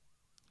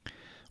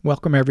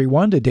Welcome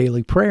everyone to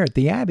Daily Prayer at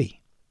the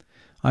Abbey.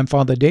 I'm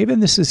Father David,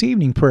 and this is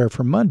evening prayer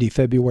for Monday,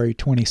 February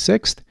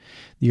 26th,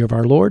 the year of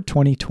our Lord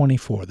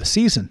 2024, the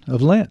season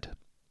of Lent.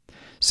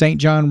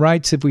 St. John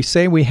writes, "If we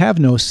say we have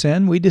no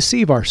sin, we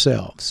deceive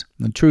ourselves,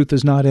 and the truth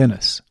is not in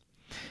us.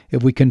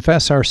 If we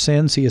confess our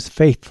sins, he is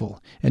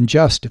faithful and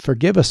just to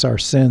forgive us our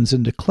sins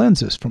and to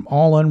cleanse us from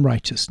all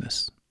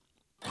unrighteousness."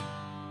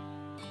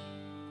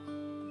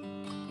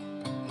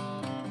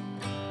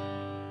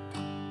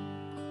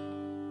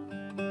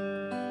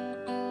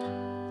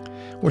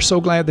 We're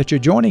so glad that you're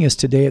joining us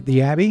today at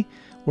the Abbey,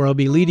 where I'll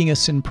be leading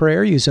us in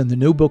prayer using the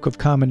New Book of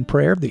Common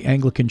Prayer of the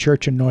Anglican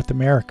Church in North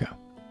America.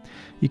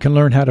 You can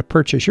learn how to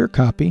purchase your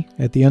copy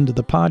at the end of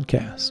the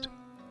podcast.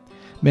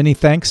 Many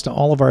thanks to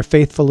all of our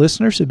faithful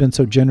listeners who've been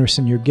so generous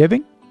in your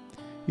giving.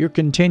 Your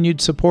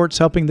continued support's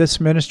helping this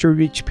ministry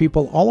reach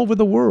people all over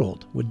the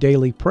world with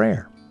daily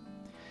prayer.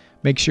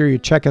 Make sure you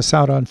check us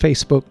out on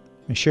Facebook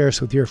and share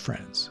us with your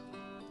friends.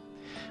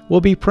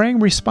 We'll be praying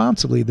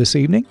responsibly this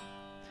evening.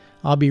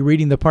 I'll be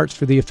reading the parts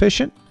for the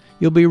officiant.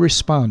 You'll be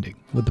responding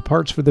with the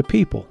parts for the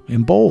people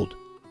in bold.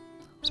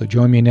 So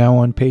join me now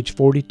on page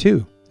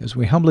 42 as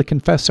we humbly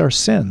confess our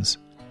sins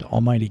to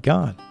Almighty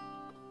God.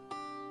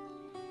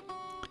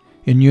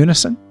 In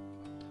unison,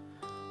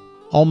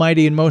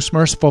 Almighty and most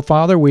merciful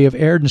Father, we have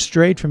erred and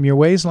strayed from your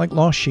ways like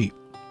lost sheep.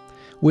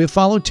 We have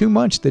followed too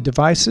much the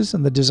devices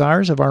and the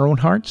desires of our own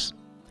hearts.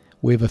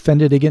 We have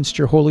offended against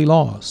your holy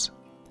laws.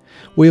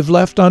 We have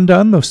left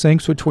undone those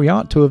things which we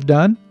ought to have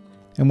done,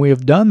 and we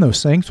have done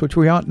those things which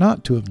we ought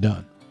not to have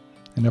done.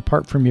 And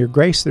apart from your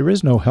grace, there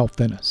is no health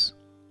in us.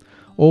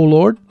 O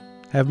Lord,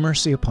 have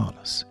mercy upon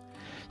us.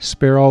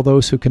 Spare all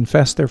those who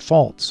confess their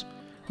faults.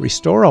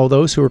 Restore all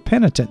those who are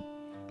penitent,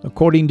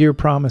 according to your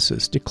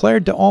promises,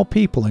 declared to all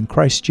people in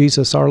Christ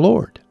Jesus our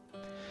Lord.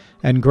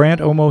 And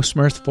grant, O most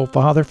merciful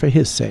Father, for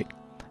his sake,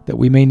 that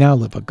we may now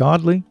live a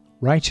godly,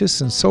 righteous,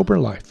 and sober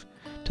life,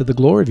 to the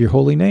glory of your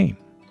holy name.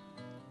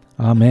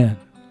 Amen.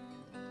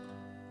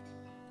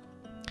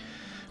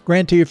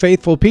 Grant to your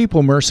faithful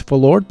people, merciful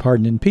Lord,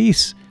 pardon and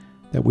peace,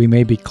 that we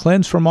may be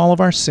cleansed from all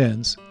of our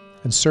sins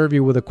and serve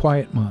you with a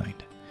quiet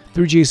mind.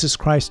 Through Jesus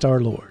Christ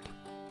our Lord.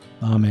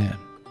 Amen.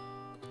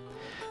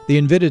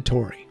 The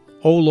invitatory.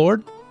 O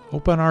Lord,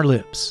 open our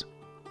lips,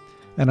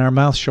 and our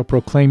mouth shall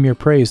proclaim your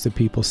praise, the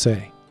people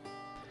say.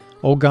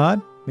 O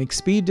God, make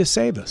speed to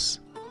save us.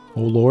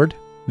 O Lord,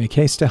 make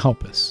haste to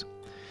help us.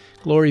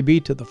 Glory be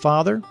to the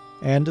Father,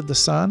 and to the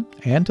Son,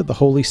 and to the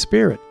Holy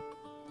Spirit,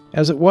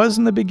 as it was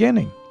in the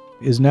beginning,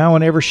 is now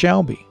and ever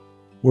shall be,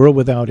 world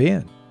without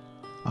end.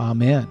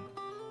 Amen.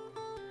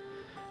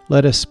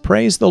 Let us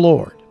praise the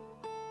Lord.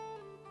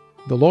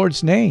 The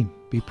Lord's name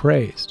be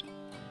praised.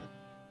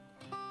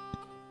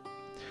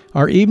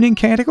 Our evening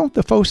canticle,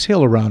 the Phos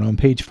Hilaron, on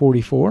page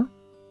 44.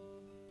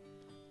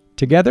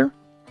 Together,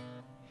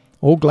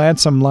 O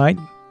gladsome light,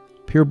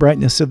 pure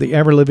brightness of the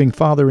ever-living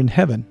Father in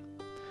heaven,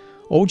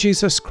 O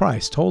Jesus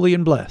Christ, holy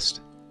and blessed,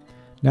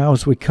 now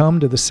as we come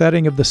to the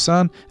setting of the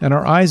sun and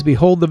our eyes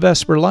behold the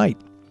vesper light,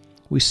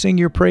 we sing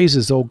your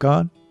praises, O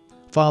God,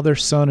 Father,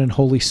 Son, and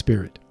Holy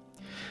Spirit.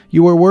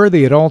 You are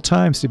worthy at all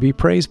times to be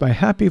praised by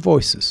happy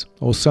voices,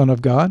 O Son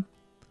of God,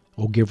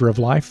 O Giver of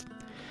life,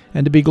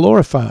 and to be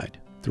glorified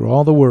through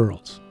all the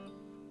worlds.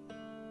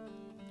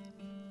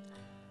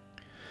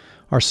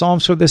 Our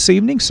Psalms for this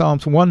evening,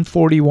 Psalms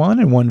 141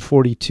 and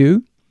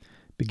 142,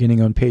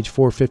 beginning on page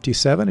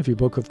 457 of your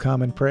Book of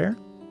Common Prayer.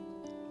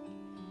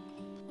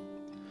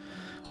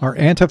 Our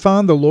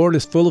antiphon, the Lord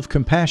is full of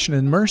compassion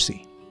and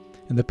mercy.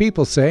 And the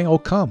people say, O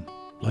come,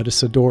 let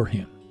us adore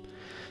him.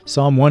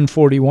 Psalm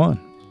 141.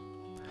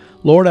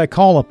 Lord, I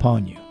call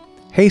upon you.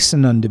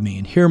 Hasten unto me,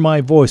 and hear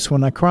my voice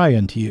when I cry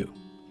unto you.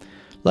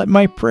 Let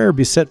my prayer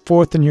be set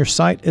forth in your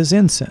sight as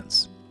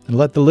incense, and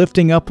let the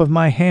lifting up of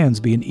my hands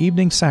be an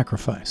evening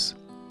sacrifice.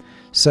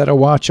 Set a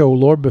watch, O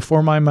Lord,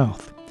 before my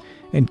mouth,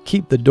 and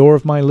keep the door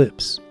of my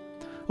lips.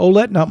 O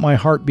let not my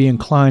heart be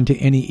inclined to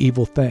any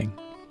evil thing.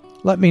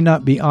 Let me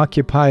not be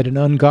occupied in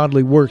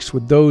ungodly works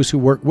with those who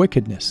work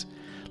wickedness,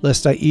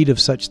 lest I eat of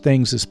such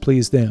things as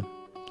please them.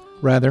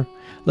 Rather,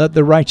 let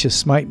the righteous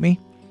smite me,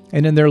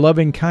 and in their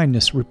loving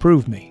kindness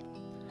reprove me.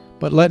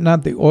 But let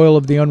not the oil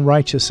of the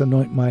unrighteous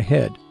anoint my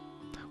head.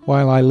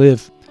 While I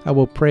live, I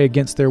will pray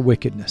against their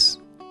wickedness.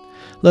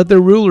 Let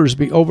their rulers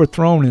be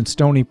overthrown in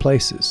stony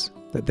places,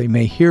 that they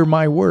may hear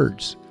my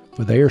words,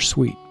 for they are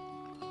sweet.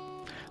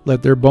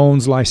 Let their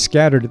bones lie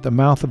scattered at the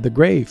mouth of the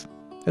grave,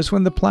 as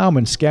when the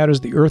plowman scatters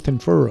the earth in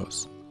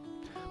furrows.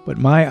 But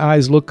my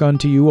eyes look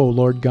unto you, O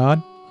Lord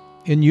God.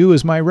 In you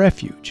is my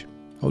refuge.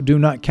 O do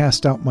not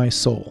cast out my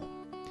soul.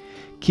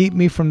 Keep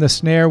me from the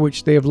snare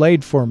which they have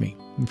laid for me,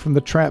 and from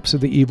the traps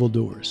of the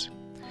evildoers.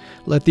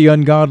 Let the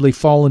ungodly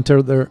fall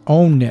into their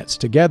own nets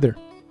together,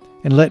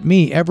 and let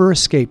me ever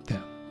escape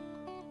them.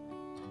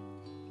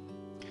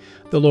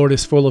 The Lord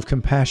is full of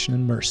compassion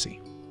and mercy.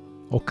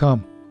 O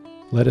come,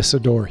 let us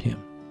adore him.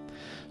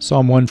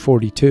 Psalm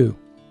 142.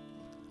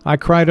 I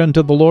cried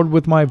unto the Lord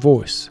with my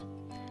voice.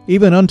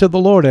 Even unto the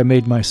Lord I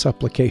made my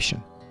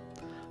supplication.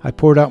 I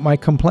poured out my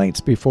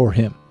complaints before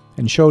him,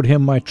 and showed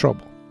him my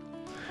trouble.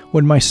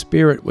 When my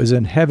spirit was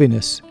in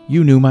heaviness,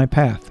 you knew my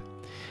path.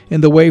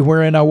 In the way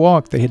wherein I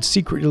walked, they had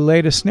secretly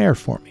laid a snare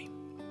for me.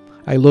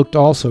 I looked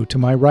also to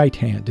my right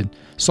hand, and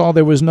saw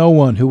there was no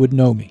one who would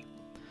know me.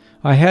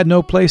 I had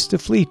no place to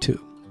flee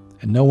to,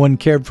 and no one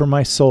cared for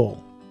my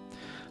soul.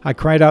 I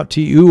cried out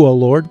to you, O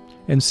Lord,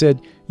 and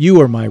said, You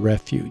are my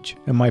refuge,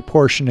 and my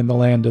portion in the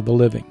land of the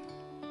living.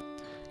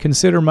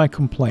 Consider my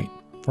complaint,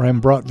 for I am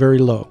brought very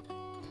low.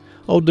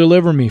 O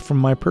deliver me from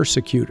my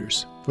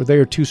persecutors, for they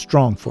are too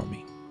strong for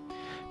me.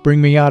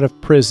 Bring me out of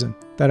prison,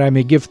 that I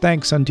may give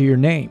thanks unto your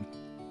name.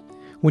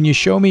 When you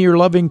show me your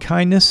loving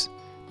kindness,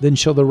 then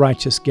shall the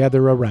righteous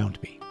gather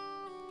around me.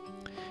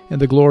 In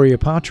the Gloria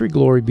Patri,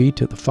 glory be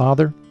to the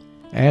Father,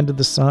 and to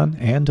the Son,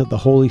 and to the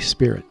Holy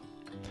Spirit,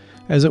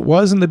 as it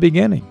was in the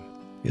beginning,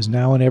 is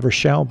now, and ever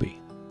shall be,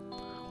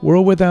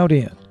 world without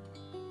end.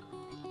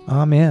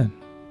 Amen.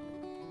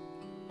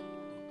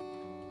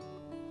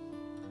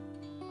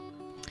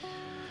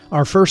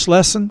 Our first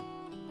lesson,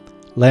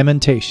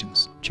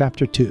 Lamentations,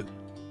 chapter 2.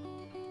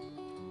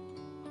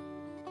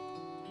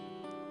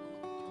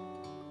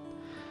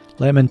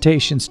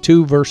 Lamentations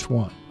 2, verse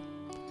 1.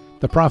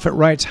 The prophet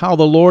writes, How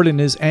the Lord in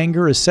his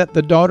anger has set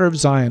the daughter of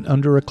Zion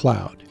under a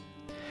cloud.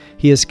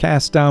 He has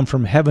cast down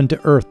from heaven to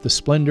earth the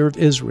splendor of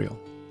Israel.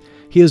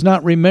 He has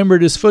not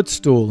remembered his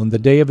footstool in the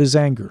day of his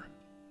anger.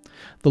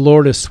 The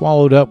Lord has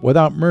swallowed up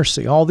without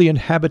mercy all the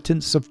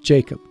inhabitants of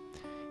Jacob.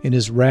 In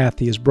his wrath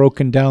he has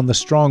broken down the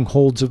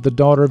strongholds of the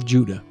daughter of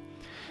Judah.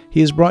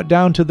 He has brought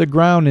down to the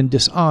ground in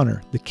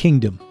dishonor the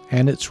kingdom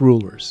and its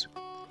rulers.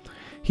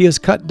 He has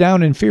cut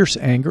down in fierce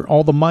anger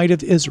all the might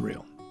of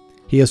Israel.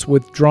 He has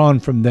withdrawn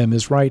from them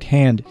his right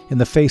hand in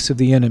the face of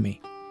the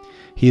enemy.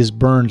 He is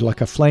burned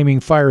like a flaming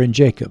fire in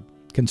Jacob,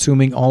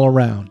 consuming all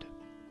around.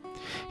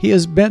 He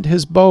has bent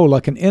his bow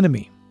like an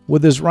enemy,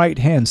 with his right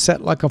hand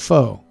set like a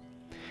foe.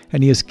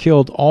 And he has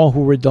killed all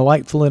who were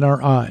delightful in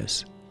our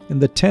eyes, in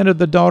the tent of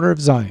the daughter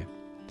of Zion.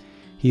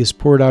 He has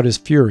poured out his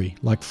fury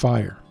like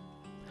fire.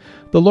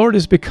 The Lord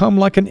has become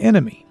like an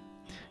enemy.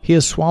 He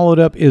has swallowed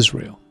up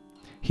Israel.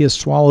 He has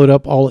swallowed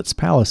up all its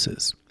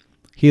palaces.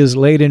 He has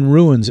laid in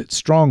ruins its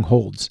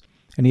strongholds,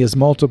 and he has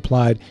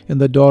multiplied in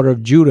the daughter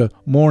of Judah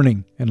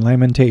mourning and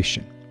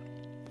lamentation.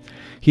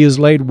 He has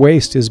laid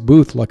waste his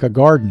booth like a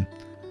garden,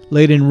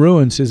 laid in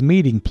ruins his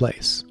meeting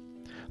place.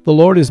 The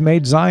Lord has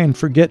made Zion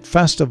forget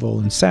festival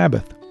and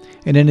Sabbath,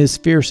 and in his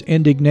fierce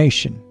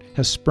indignation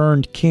has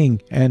spurned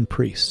king and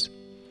priests.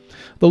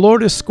 The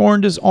Lord has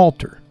scorned his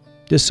altar,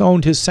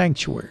 disowned his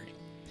sanctuary.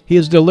 He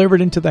has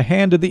delivered into the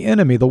hand of the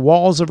enemy the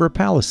walls of her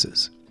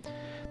palaces.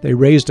 They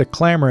raised a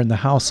clamor in the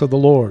house of the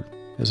Lord,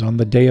 as on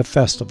the day of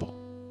festival.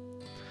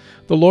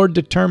 The Lord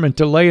determined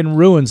to lay in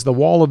ruins the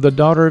wall of the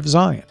daughter of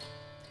Zion.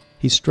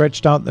 He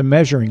stretched out the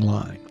measuring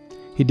line.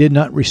 He did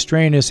not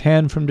restrain his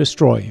hand from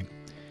destroying.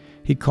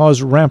 He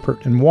caused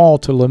rampart and wall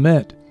to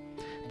lament.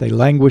 They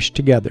languished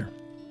together.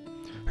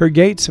 Her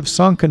gates have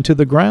sunk into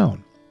the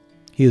ground.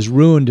 He has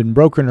ruined and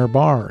broken her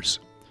bars.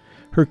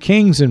 Her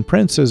kings and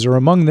princes are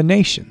among the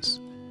nations.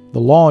 The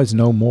law is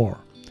no more,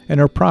 and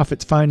her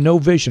prophets find no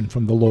vision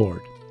from the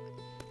Lord.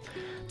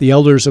 The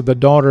elders of the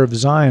daughter of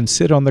Zion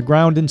sit on the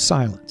ground in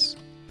silence.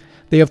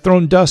 They have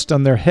thrown dust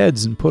on their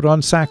heads and put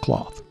on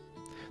sackcloth.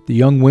 The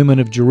young women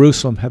of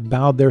Jerusalem have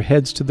bowed their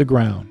heads to the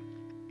ground.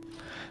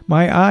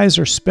 My eyes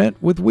are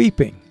spent with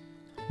weeping.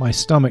 My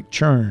stomach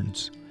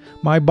churns.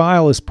 My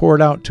bile is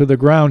poured out to the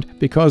ground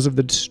because of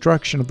the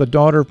destruction of the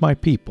daughter of my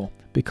people,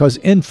 because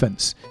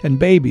infants and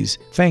babies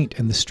faint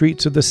in the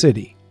streets of the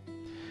city.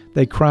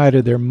 They cry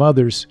to their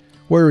mothers,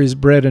 Where is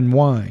bread and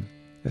wine?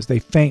 As they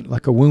faint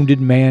like a wounded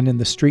man in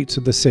the streets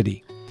of the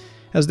city,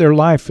 as their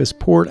life is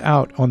poured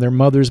out on their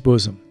mother's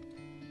bosom.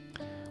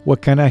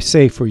 What can I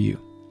say for you?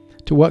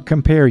 To what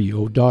compare you,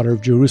 O daughter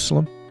of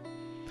Jerusalem?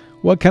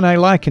 What can I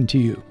liken to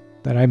you,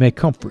 that I may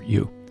comfort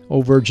you,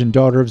 O virgin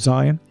daughter of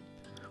Zion?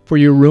 For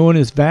your ruin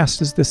is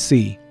vast as the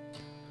sea.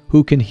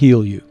 Who can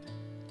heal you?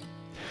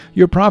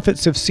 Your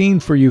prophets have seen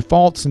for you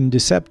false and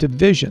deceptive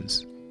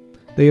visions.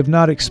 They have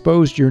not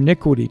exposed your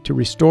iniquity to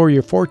restore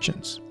your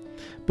fortunes,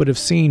 but have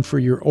seen for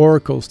your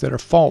oracles that are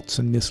false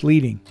and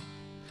misleading.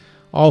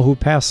 All who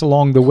pass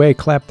along the way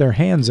clap their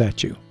hands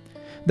at you.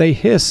 They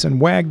hiss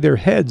and wag their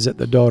heads at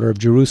the daughter of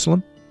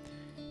Jerusalem.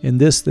 In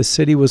this the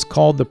city was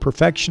called the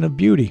perfection of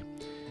beauty,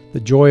 the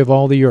joy of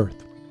all the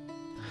earth.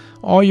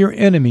 All your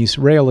enemies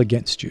rail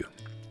against you.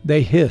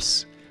 They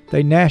hiss,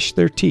 they gnash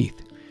their teeth.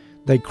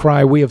 They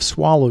cry, We have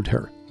swallowed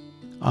her.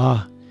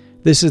 Ah,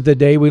 this is the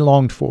day we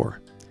longed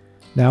for.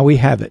 Now we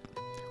have it.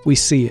 We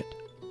see it.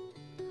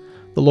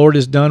 The Lord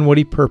has done what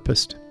he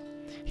purposed.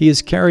 He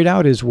has carried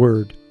out his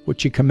word,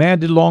 which he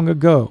commanded long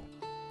ago.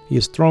 He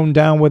has thrown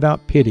down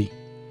without pity.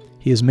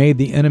 He has made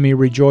the enemy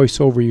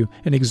rejoice over you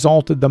and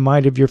exalted the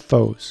might of your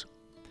foes.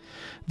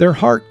 Their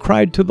heart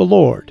cried to the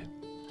Lord,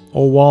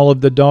 O wall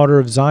of the daughter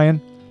of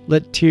Zion,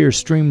 let tears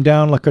stream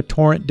down like a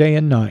torrent day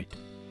and night.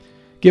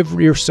 Give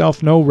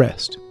yourself no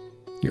rest,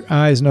 your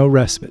eyes no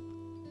respite.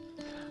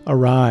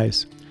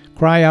 Arise,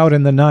 cry out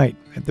in the night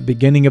at the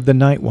beginning of the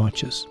night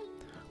watches.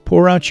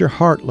 Pour out your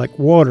heart like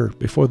water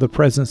before the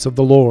presence of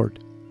the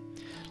Lord.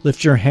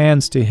 Lift your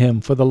hands to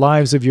him for the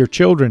lives of your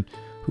children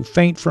who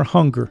faint for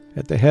hunger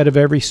at the head of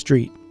every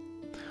street.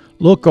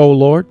 Look, O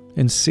Lord,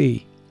 and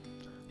see.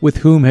 With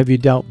whom have you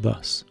dealt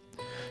thus?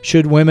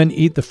 Should women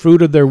eat the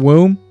fruit of their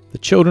womb, the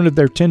children of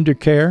their tender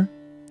care?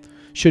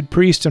 Should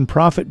priest and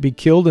prophet be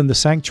killed in the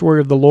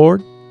sanctuary of the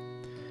Lord?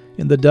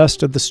 In the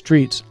dust of the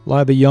streets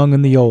lie the young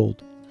and the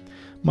old.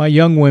 My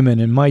young women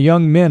and my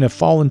young men have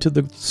fallen to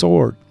the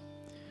sword.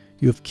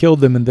 You have killed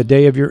them in the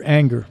day of your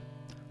anger,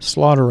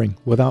 slaughtering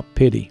without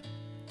pity.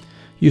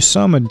 You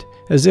summoned,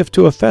 as if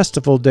to a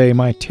festival day,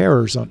 my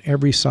terrors on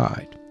every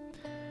side.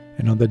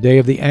 And on the day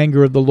of the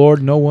anger of the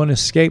Lord no one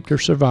escaped or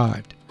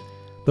survived.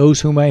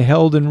 Those whom I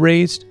held and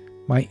raised,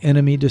 my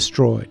enemy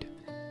destroyed.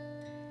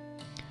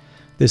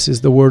 This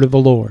is the word of the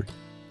Lord.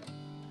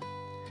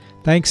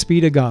 Thanks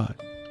be to God.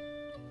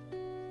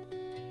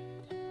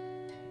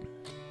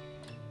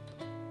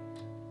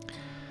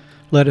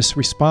 Let us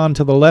respond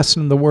to the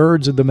lesson in the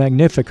words of the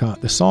Magnificat,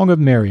 the Song of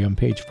Mary on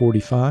page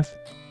 45.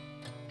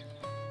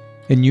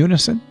 In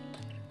unison,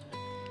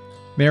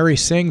 Mary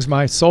sings,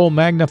 "My soul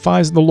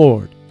magnifies the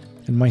Lord,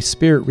 and my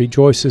spirit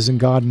rejoices in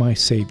God my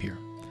Savior.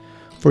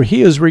 For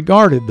he has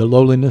regarded the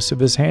lowliness of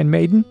his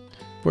handmaiden.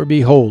 For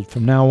behold,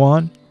 from now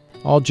on,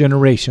 all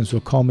generations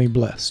will call me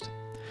blessed.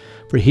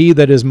 For he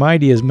that is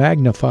mighty has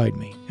magnified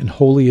me, and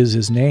holy is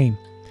his name.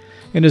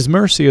 And his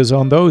mercy is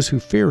on those who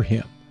fear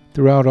him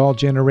throughout all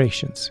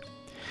generations.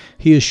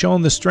 He has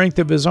shown the strength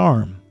of his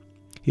arm.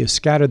 He has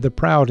scattered the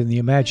proud in the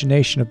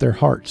imagination of their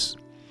hearts.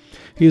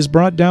 He has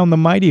brought down the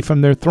mighty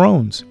from their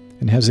thrones,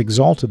 and has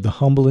exalted the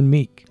humble and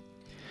meek.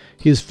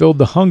 He has filled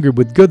the hungry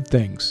with good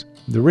things,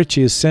 and the rich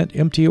he has sent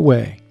empty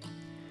away.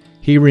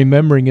 He,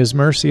 remembering his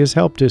mercy, has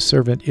helped his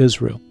servant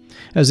Israel,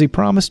 as he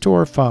promised to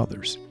our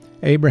fathers,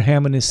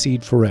 Abraham and his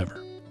seed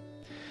forever.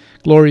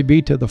 Glory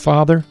be to the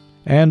Father,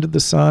 and to the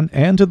Son,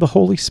 and to the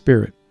Holy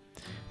Spirit,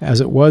 as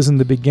it was in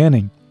the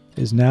beginning,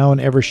 is now, and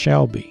ever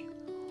shall be,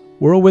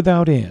 world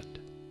without end.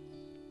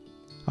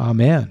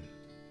 Amen.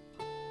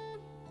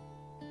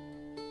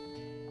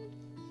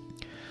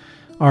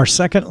 Our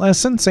second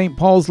lesson, St.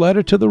 Paul's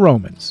letter to the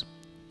Romans,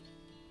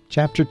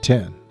 chapter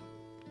 10.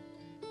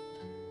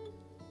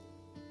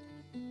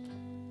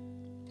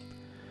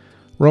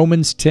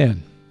 Romans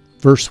 10,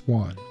 verse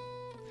 1.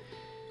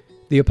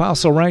 The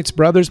apostle writes,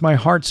 "Brothers, my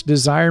heart's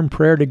desire and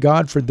prayer to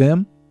God for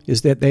them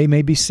is that they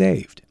may be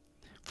saved.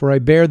 For I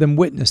bear them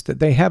witness that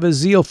they have a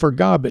zeal for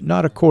God, but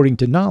not according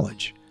to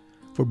knowledge.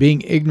 For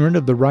being ignorant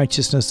of the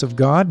righteousness of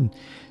God and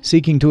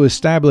seeking to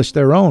establish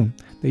their own,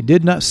 they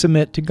did not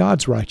submit to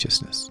God's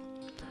righteousness.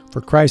 For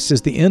Christ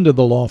is the end of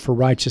the law for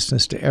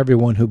righteousness to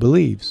everyone who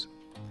believes.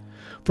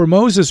 For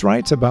Moses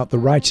writes about the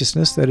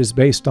righteousness that is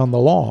based on the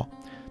law,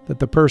 that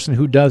the person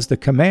who does the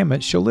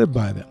commandments shall live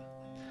by them.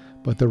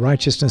 But the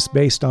righteousness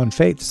based on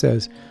faith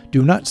says,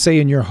 'Do not say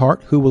in your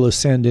heart, who will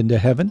ascend into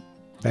heaven,'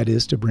 that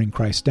is, to bring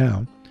Christ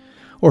down,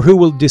 or who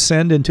will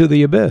descend into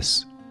the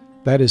abyss,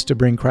 that is, to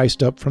bring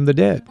Christ up from the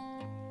dead.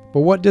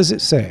 But what does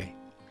it say?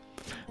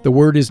 The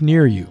word is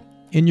near you,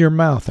 in your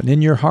mouth and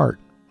in your heart.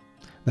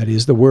 That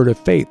is the word of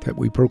faith that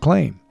we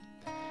proclaim.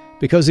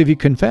 Because if you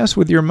confess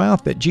with your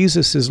mouth that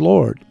Jesus is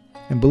Lord,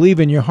 and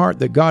believe in your heart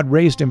that God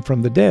raised him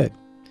from the dead,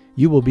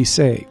 you will be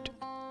saved.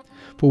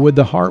 For with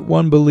the heart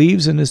one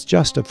believes and is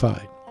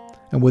justified,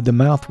 and with the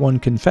mouth one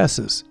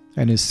confesses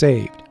and is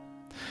saved.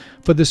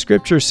 For the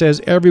Scripture says,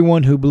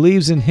 everyone who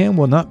believes in him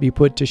will not be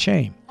put to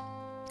shame.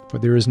 For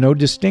there is no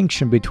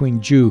distinction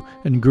between Jew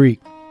and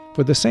Greek,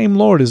 for the same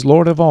Lord is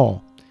Lord of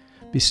all,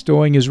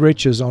 bestowing his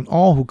riches on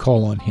all who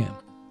call on him.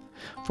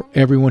 For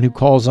everyone who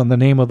calls on the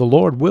name of the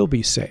Lord will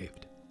be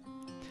saved.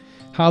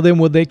 How then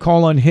would they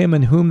call on him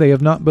in whom they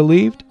have not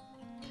believed?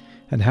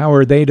 And how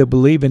are they to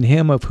believe in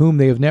him of whom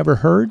they have never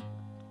heard?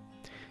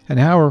 And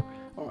how are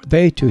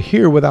they to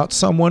hear without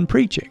someone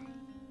preaching?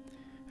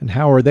 And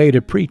how are they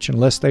to preach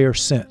unless they are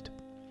sent?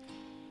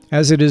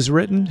 As it is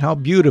written, how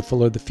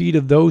beautiful are the feet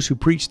of those who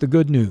preach the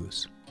good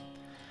news.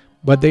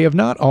 But they have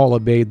not all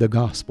obeyed the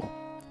gospel.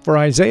 For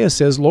Isaiah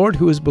says, Lord,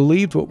 who has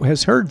believed what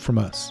has heard from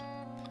us?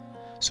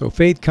 So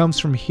faith comes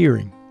from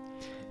hearing,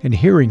 and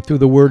hearing through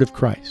the word of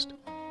Christ.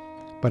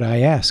 But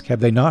I ask, have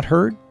they not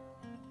heard?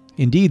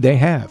 Indeed they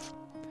have.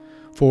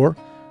 For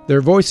their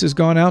voice has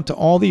gone out to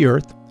all the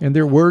earth, and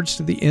their words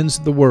to the ends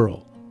of the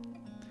world.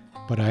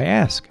 But I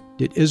ask,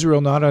 did Israel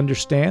not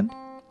understand?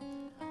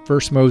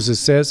 First Moses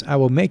says, I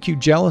will make you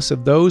jealous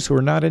of those who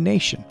are not a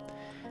nation,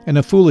 and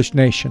a foolish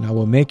nation I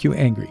will make you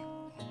angry.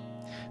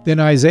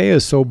 Then Isaiah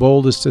is so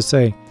bold as to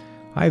say,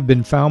 I have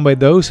been found by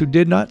those who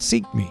did not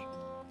seek me.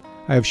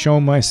 I have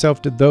shown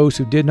myself to those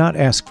who did not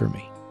ask for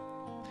me.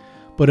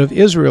 But of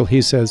Israel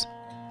he says,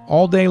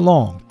 all day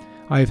long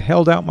I have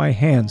held out my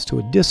hands to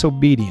a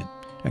disobedient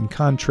and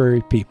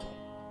contrary people.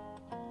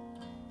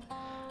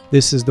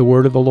 This is the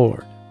word of the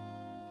Lord.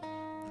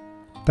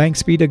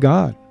 Thanks be to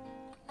God.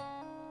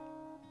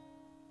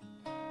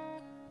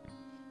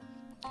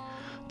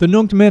 The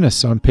Nunc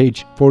Dimittis on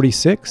page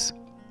 46.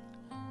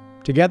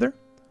 Together,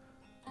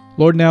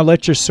 Lord, now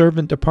let your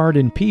servant depart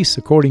in peace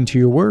according to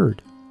your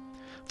word.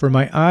 For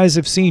my eyes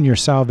have seen your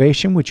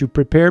salvation, which you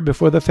prepared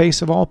before the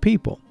face of all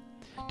people,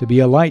 to be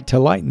a light to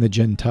lighten the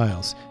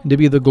Gentiles, and to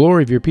be the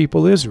glory of your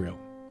people Israel.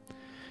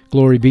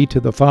 Glory be to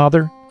the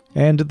Father,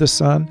 and to the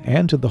Son,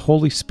 and to the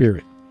Holy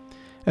Spirit,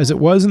 as it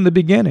was in the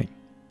beginning,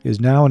 is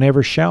now, and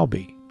ever shall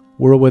be,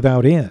 world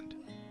without end.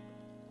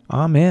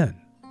 Amen.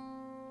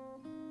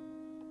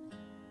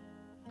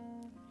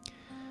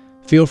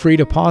 Feel free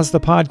to pause the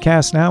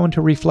podcast now and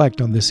to reflect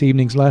on this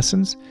evening's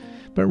lessons,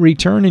 but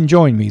return and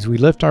join me as we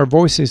lift our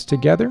voices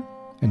together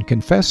and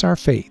confess our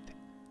faith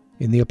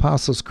in the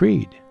Apostles'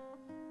 Creed.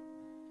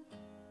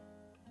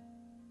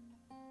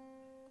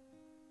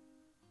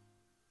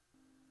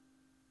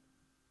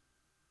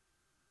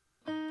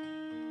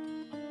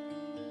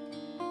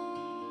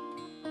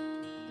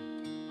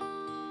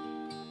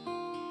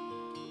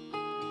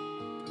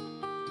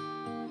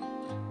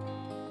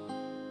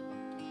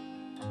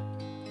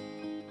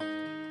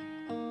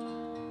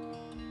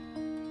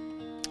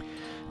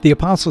 The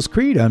Apostles'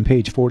 Creed on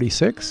page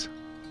 46.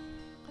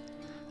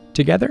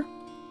 Together,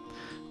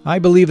 I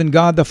believe in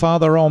God the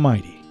Father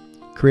Almighty,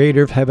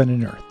 creator of heaven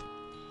and earth.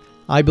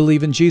 I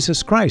believe in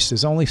Jesus Christ,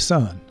 his only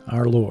Son,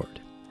 our Lord.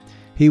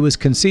 He was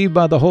conceived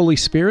by the Holy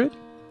Spirit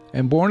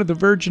and born of the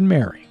Virgin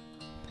Mary.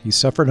 He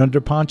suffered under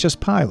Pontius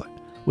Pilate,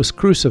 was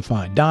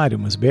crucified, died,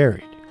 and was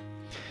buried.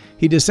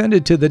 He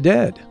descended to the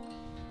dead.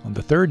 On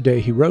the third day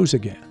he rose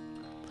again.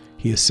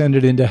 He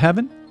ascended into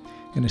heaven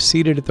and is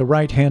seated at the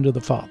right hand of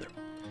the Father.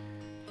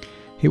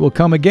 He will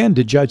come again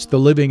to judge the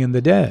living and the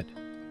dead.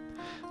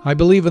 I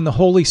believe in the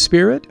Holy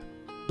Spirit,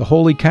 the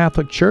Holy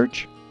Catholic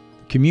Church,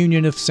 the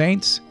communion of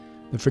saints,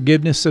 the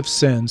forgiveness of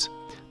sins,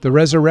 the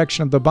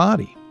resurrection of the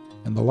body,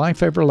 and the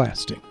life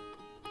everlasting.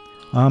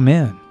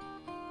 Amen.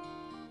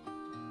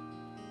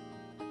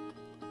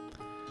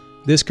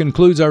 This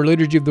concludes our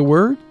Liturgy of the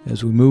Word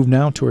as we move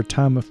now to our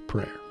time of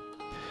prayer.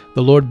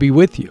 The Lord be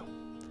with you,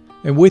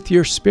 and with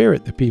your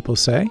spirit, the people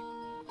say.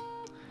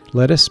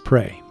 Let us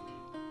pray.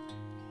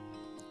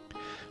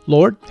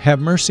 Lord,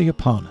 have mercy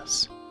upon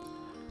us.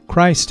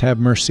 Christ, have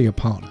mercy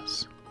upon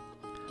us.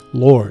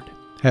 Lord,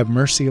 have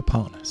mercy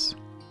upon us.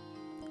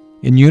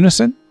 In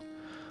unison,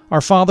 Our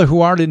Father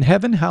who art in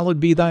heaven, hallowed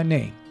be thy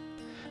name.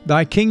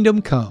 Thy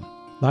kingdom come,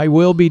 thy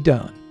will be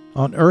done,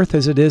 on earth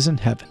as it is in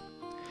heaven.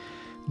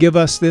 Give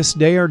us this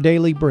day our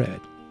daily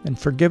bread, and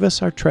forgive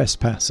us our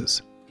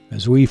trespasses,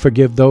 as we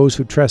forgive those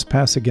who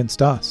trespass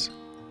against us.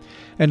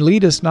 And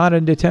lead us not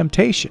into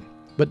temptation,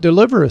 but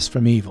deliver us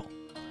from evil.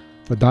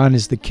 For thine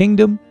is the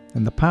kingdom,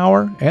 and the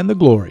power, and the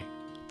glory,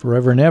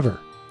 forever and ever.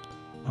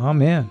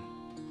 Amen.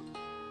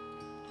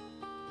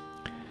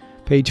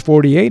 Page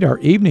 48, our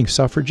evening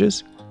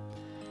suffrages.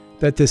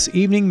 That this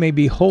evening may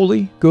be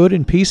holy, good,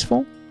 and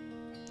peaceful,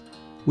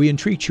 we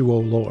entreat you, O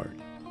Lord.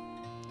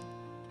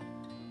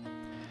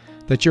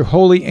 That your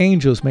holy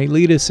angels may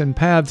lead us in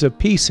paths of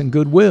peace and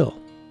goodwill,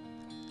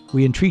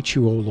 we entreat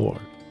you, O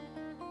Lord.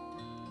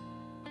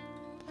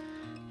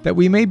 That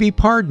we may be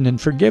pardoned and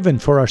forgiven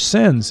for our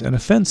sins and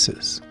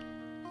offenses,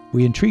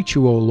 we entreat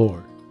you, O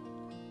Lord.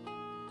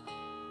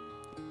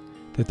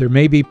 That there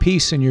may be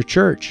peace in your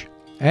church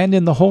and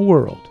in the whole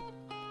world,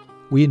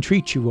 we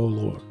entreat you, O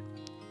Lord.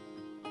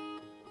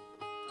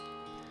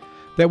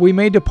 That we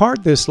may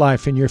depart this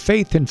life in your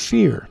faith and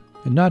fear,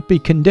 and not be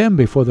condemned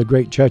before the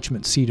great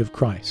judgment seat of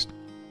Christ,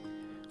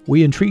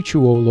 we entreat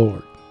you, O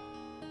Lord.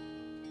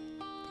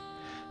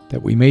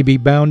 That we may be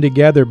bound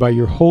together by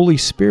your Holy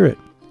Spirit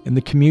in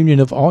the communion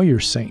of all your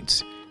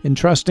saints,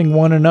 entrusting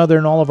one another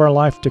in all of our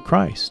life to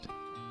Christ,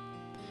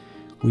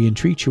 we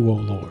entreat you, O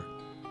Lord.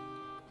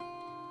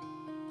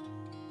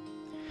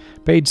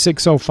 Page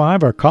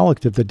 605, our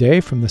collect of the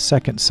day from the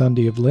second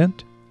Sunday of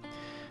Lent.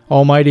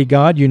 Almighty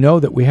God, you know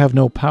that we have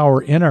no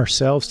power in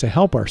ourselves to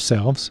help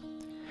ourselves.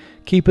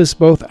 Keep us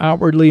both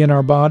outwardly in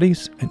our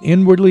bodies and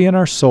inwardly in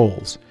our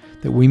souls,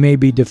 that we may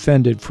be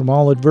defended from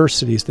all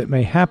adversities that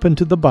may happen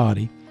to the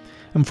body,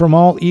 and from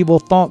all evil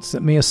thoughts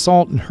that may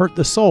assault and hurt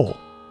the soul.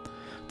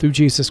 Through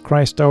Jesus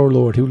Christ our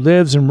Lord, who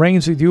lives and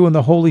reigns with you in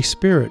the Holy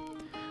Spirit,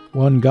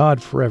 one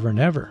God forever and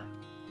ever.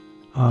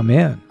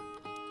 Amen.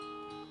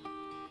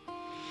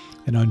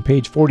 And on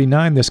page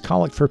 49, this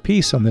collect for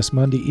peace on this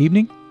Monday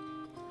evening.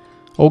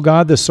 O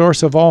God, the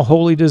source of all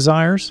holy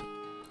desires,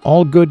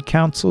 all good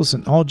counsels,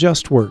 and all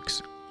just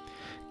works,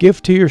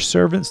 give to your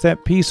servants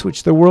that peace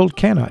which the world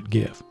cannot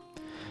give,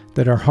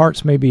 that our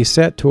hearts may be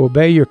set to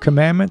obey your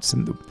commandments,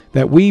 and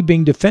that we,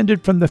 being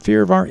defended from the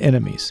fear of our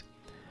enemies,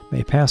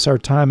 may pass our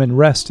time in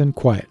rest and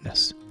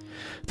quietness.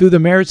 Through the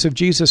merits of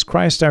Jesus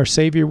Christ our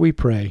Savior we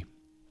pray.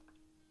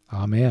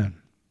 Amen.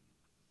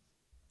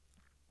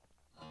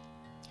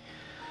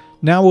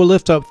 Now we'll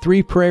lift up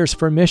 3 prayers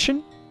for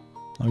mission.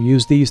 I'll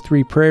use these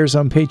 3 prayers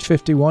on page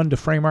 51 to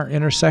frame our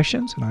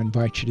intercessions, and I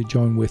invite you to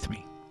join with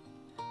me.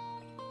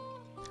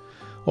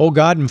 O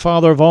God and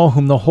Father of all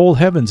whom the whole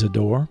heavens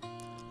adore,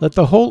 let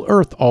the whole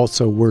earth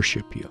also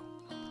worship you.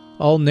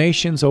 All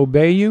nations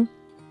obey you,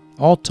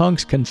 all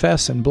tongues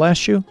confess and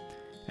bless you,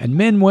 and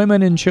men,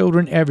 women, and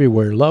children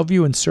everywhere love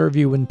you and serve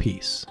you in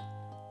peace.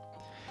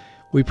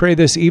 We pray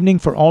this evening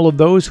for all of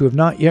those who have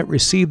not yet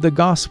received the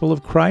gospel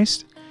of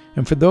Christ,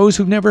 and for those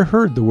who've never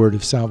heard the word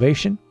of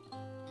salvation.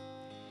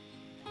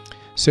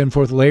 Send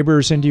forth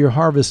laborers into your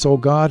harvest, O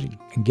God,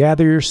 and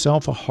gather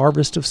yourself a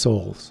harvest of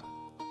souls.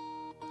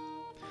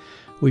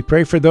 We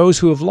pray for those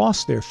who have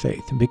lost their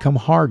faith and become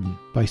hardened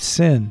by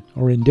sin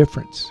or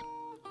indifference.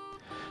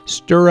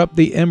 Stir up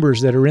the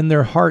embers that are in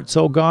their hearts,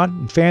 O God,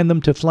 and fan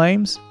them to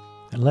flames,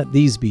 and let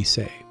these be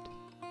saved.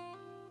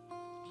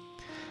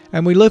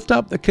 And we lift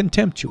up the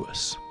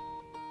contemptuous,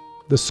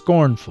 the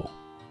scornful,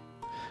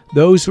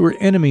 those who are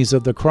enemies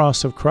of the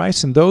cross of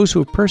Christ, and those who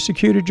have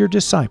persecuted your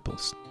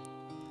disciples.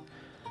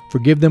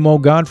 Forgive them, O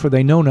God, for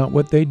they know not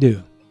what they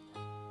do.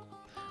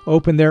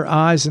 Open their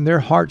eyes and their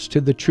hearts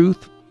to the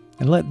truth,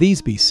 and let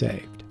these be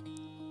saved.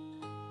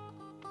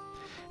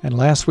 And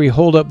last, we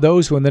hold up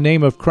those who in the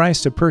name of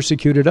Christ have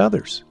persecuted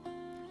others,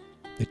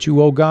 that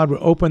you, O God, will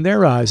open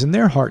their eyes and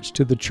their hearts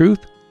to the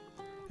truth,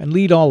 and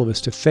lead all of us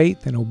to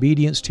faith and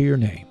obedience to your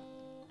name.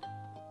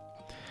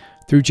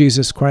 Through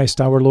Jesus Christ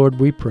our Lord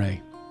we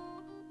pray.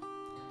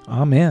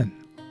 Amen.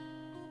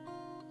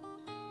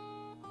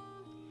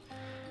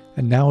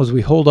 And now as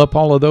we hold up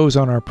all of those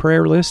on our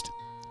prayer list,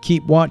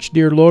 keep watch,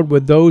 dear Lord,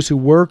 with those who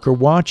work or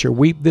watch or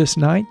weep this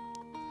night,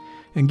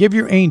 and give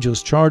your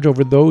angels charge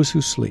over those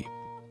who sleep.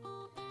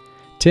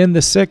 Tend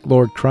the sick,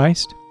 Lord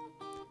Christ.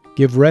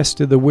 Give rest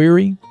to the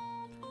weary.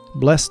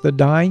 Bless the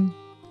dying.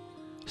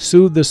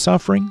 Soothe the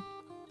suffering.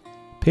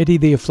 Pity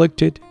the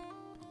afflicted.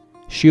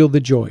 Shield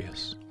the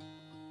joyous.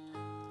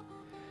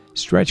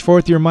 Stretch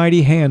forth your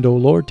mighty hand, O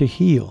Lord, to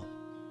heal,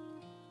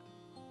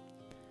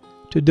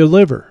 to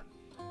deliver,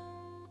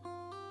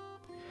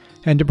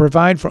 and to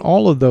provide for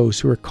all of those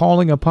who are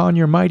calling upon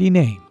your mighty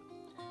name.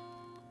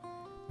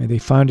 May they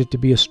find it to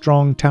be a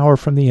strong tower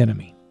from the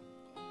enemy.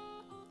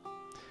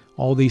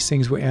 All these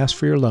things we ask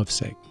for your love's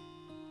sake.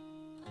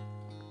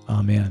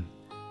 Amen.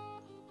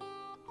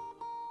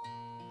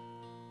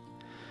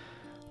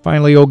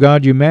 Finally, O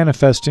God, you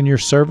manifest in your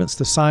servants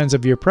the signs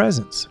of your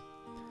presence.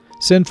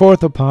 Send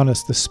forth upon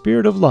us the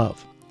Spirit of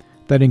love,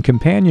 that in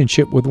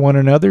companionship with one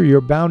another your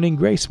abounding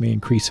grace may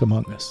increase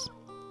among us.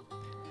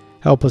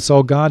 Help us,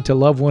 O God, to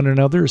love one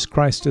another as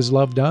Christ has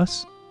loved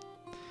us,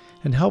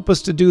 and help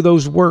us to do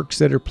those works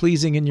that are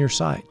pleasing in your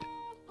sight.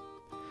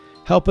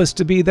 Help us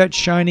to be that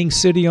shining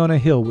city on a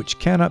hill which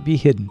cannot be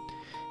hidden,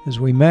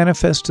 as we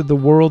manifest to the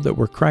world that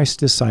we're Christ's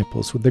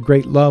disciples with the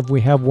great love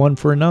we have one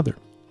for another.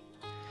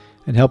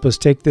 And help us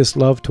take this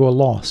love to a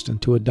lost and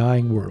to a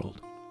dying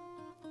world.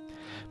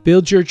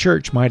 Build your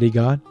church, mighty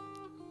God,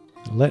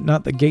 and let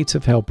not the gates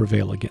of hell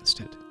prevail against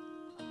it.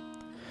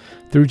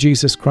 Through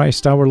Jesus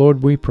Christ our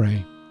Lord we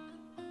pray.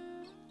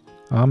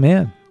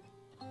 Amen.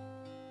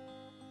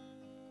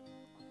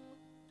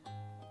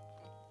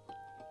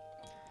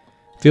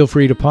 Feel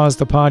free to pause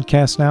the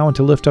podcast now and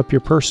to lift up your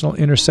personal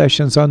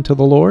intercessions unto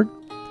the Lord,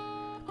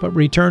 but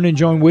return and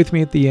join with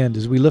me at the end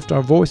as we lift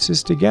our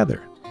voices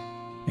together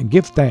and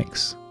give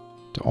thanks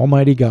to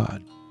Almighty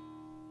God.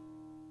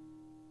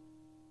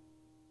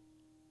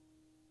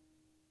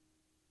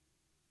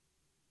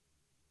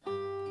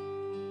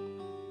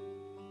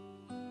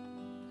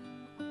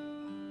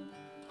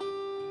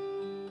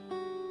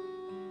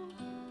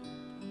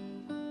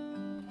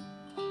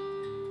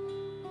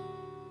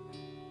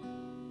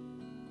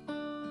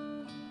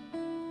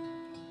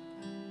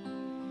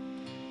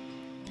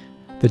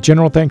 The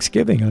General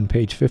Thanksgiving on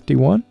page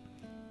 51.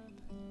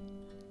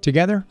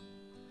 Together,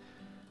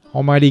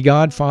 Almighty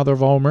God, Father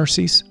of all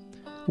mercies,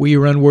 we,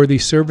 your unworthy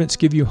servants,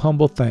 give you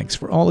humble thanks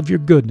for all of your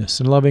goodness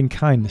and loving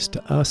kindness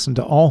to us and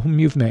to all whom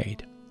you've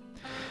made.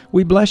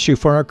 We bless you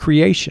for our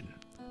creation,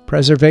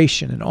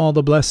 preservation, and all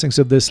the blessings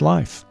of this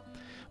life,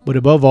 but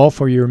above all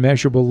for your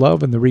immeasurable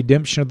love and the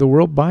redemption of the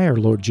world by our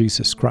Lord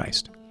Jesus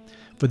Christ,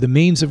 for the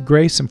means of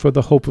grace and for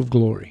the hope of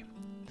glory.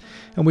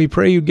 And we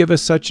pray you give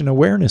us such an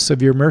awareness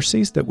of your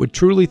mercies that with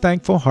truly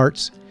thankful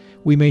hearts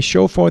we may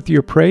show forth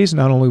your praise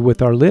not only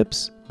with our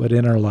lips, but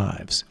in our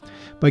lives,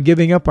 by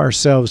giving up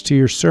ourselves to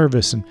your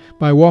service and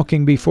by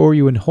walking before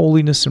you in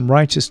holiness and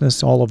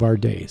righteousness all of our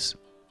days.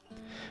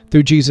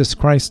 Through Jesus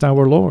Christ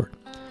our Lord,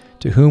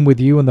 to whom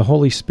with you and the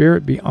Holy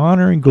Spirit be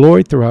honor and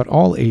glory throughout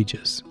all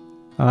ages.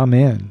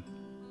 Amen.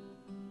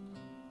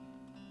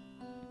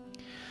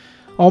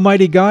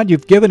 Almighty God,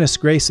 you've given us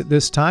grace at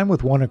this time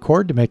with one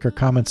accord to make our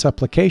common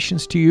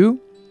supplications to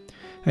you,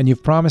 and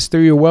you've promised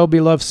through your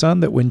well-beloved Son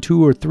that when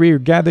 2 or 3 are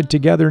gathered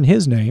together in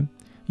his name,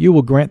 you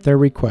will grant their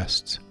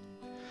requests.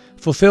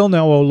 Fulfill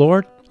now, O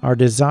Lord, our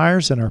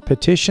desires and our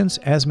petitions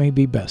as may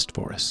be best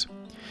for us,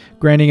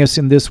 granting us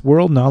in this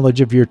world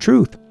knowledge of your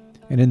truth,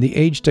 and in the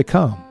age to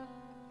come,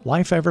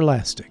 life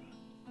everlasting.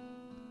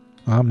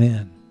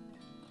 Amen.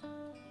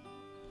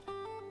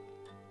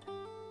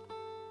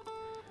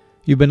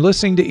 You've been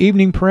listening to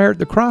Evening Prayer at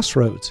the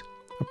Crossroads,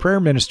 a prayer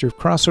minister of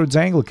Crossroads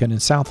Anglican in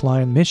South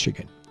Lyon,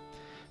 Michigan.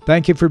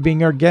 Thank you for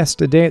being our guest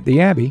today at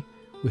the Abbey.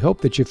 We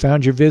hope that you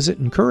found your visit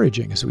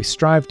encouraging as we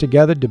strive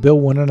together to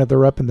build one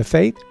another up in the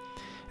faith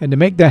and to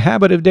make the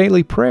habit of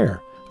daily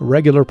prayer a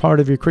regular part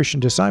of your Christian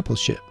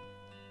discipleship.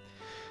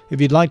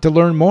 If you'd like to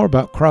learn more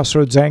about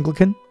Crossroads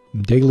Anglican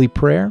and daily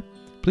prayer,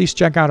 please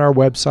check out our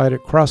website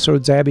at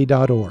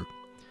crossroadsabbey.org.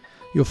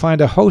 You'll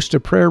find a host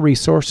of prayer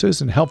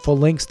resources and helpful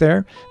links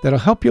there that'll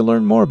help you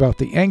learn more about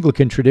the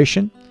Anglican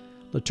tradition,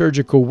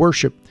 liturgical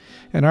worship,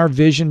 and our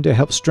vision to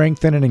help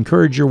strengthen and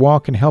encourage your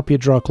walk and help you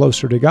draw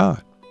closer to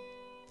God.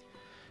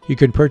 You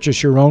can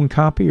purchase your own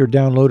copy or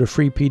download a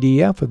free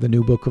PDF of the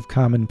New Book of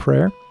Common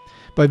Prayer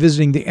by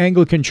visiting the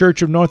Anglican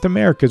Church of North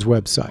America's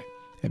website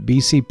at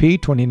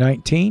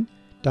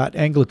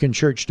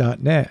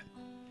bcp2019.anglicanchurch.net.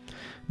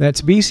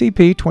 That's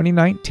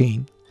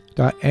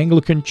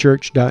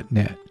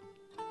bcp2019.anglicanchurch.net.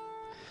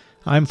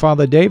 I'm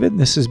Father David, and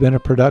this has been a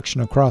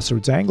production of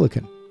Crossroads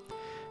Anglican.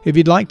 If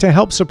you'd like to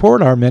help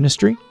support our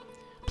ministry,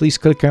 please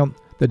click on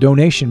the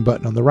donation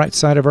button on the right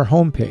side of our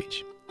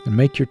homepage and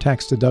make your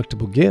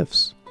tax-deductible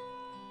gifts.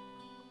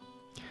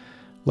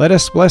 Let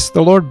us bless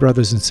the Lord,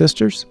 brothers and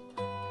sisters.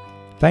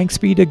 Thanks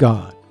be to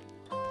God.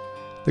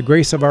 The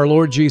grace of our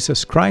Lord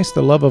Jesus Christ,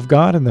 the love of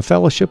God, and the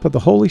fellowship of the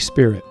Holy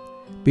Spirit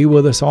be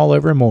with us all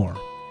evermore.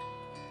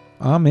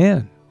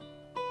 Amen.